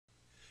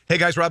Hey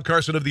guys, Rob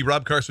Carson of the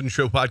Rob Carson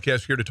Show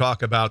podcast here to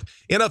talk about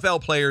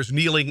NFL players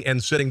kneeling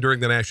and sitting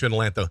during the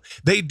national anthem.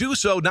 They do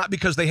so not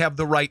because they have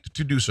the right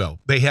to do so.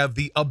 They have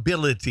the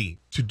ability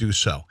to do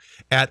so.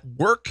 At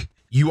work,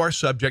 you are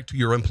subject to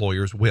your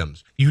employer's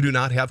whims. You do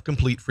not have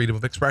complete freedom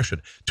of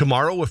expression.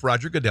 Tomorrow, if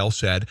Roger Goodell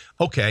said,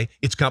 okay,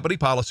 it's company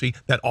policy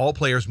that all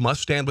players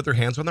must stand with their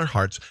hands on their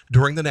hearts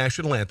during the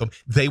national anthem,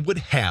 they would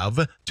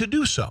have to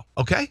do so,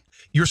 okay?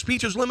 Your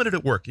speech is limited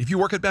at work. If you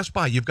work at Best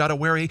Buy, you've got to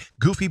wear a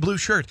goofy blue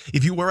shirt.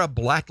 If you wear a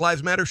Black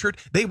Lives Matter shirt,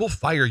 they will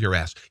fire your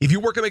ass. If you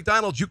work at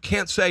McDonald's, you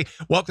can't say,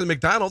 welcome to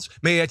McDonald's,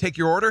 may I take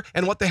your order?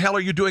 And what the hell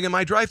are you doing in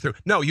my drive-thru?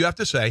 No, you have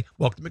to say,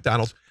 welcome to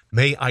McDonald's,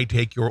 may I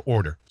take your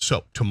order?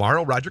 So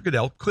tomorrow, Roger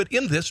Goodell could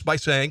end this by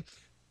saying,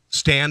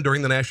 stand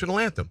during the national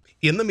anthem.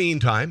 In the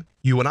meantime,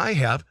 you and I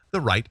have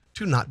the right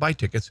to not buy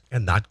tickets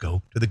and not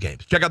go to the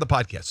games. Check out the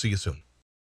podcast. See you soon.